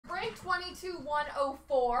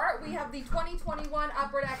22-104. We have the 2021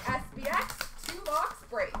 Upper Deck SPX 2-box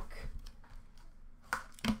break.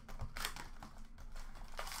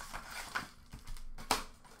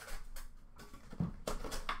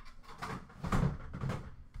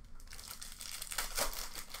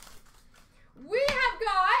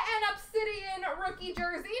 Rookie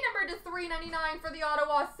jersey, number /399 for the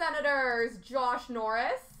Ottawa Senators, Josh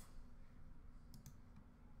Norris.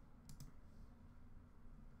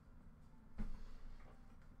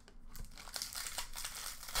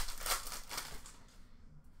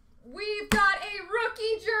 We've got a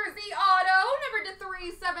rookie jersey auto, number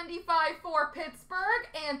 /375 for Pittsburgh,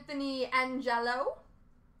 Anthony Angelo.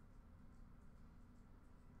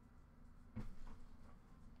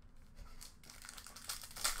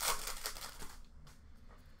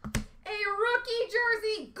 Rookie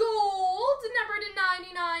jersey gold, number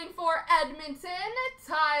 /99 for Edmonton,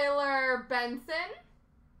 Tyler Benson.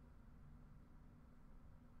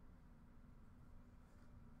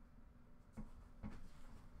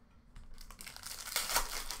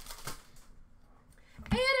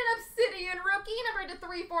 And an Obsidian rookie, number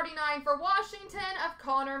 /349 for Washington, of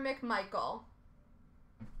Connor McMichael.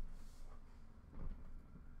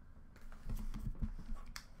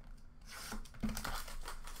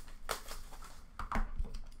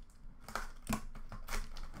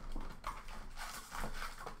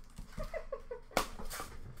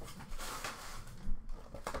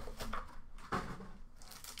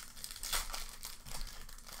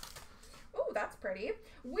 That's pretty.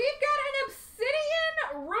 We've got an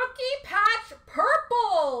Obsidian rookie patch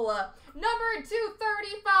purple. Number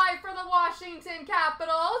 /235 for the Washington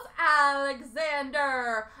Capitals,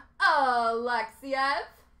 Alexander Alexiev.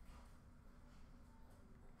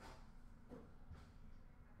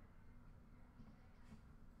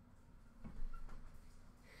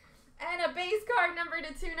 And a base card number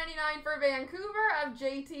 /299 for Vancouver of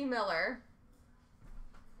JT Miller.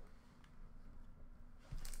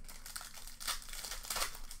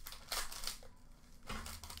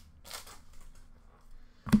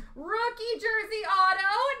 Rookie jersey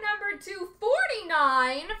auto, number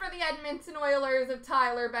 /249 for the Edmonton Oilers of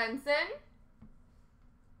Tyler Benson.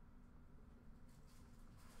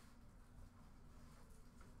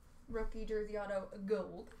 Rookie jersey auto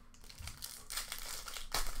gold.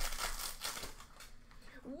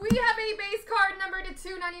 We have a base card number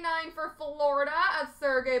 /299 for Florida of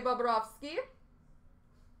Sergei Bobrovsky.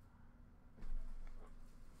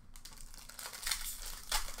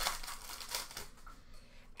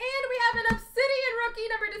 An Obsidian rookie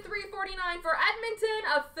number /349 for Edmonton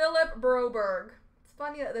of Philip Broberg. It's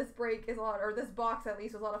funny that this break is a lot, or this box at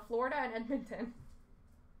least, was a lot of Florida and Edmonton.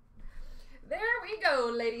 There we go,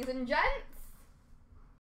 ladies and gents.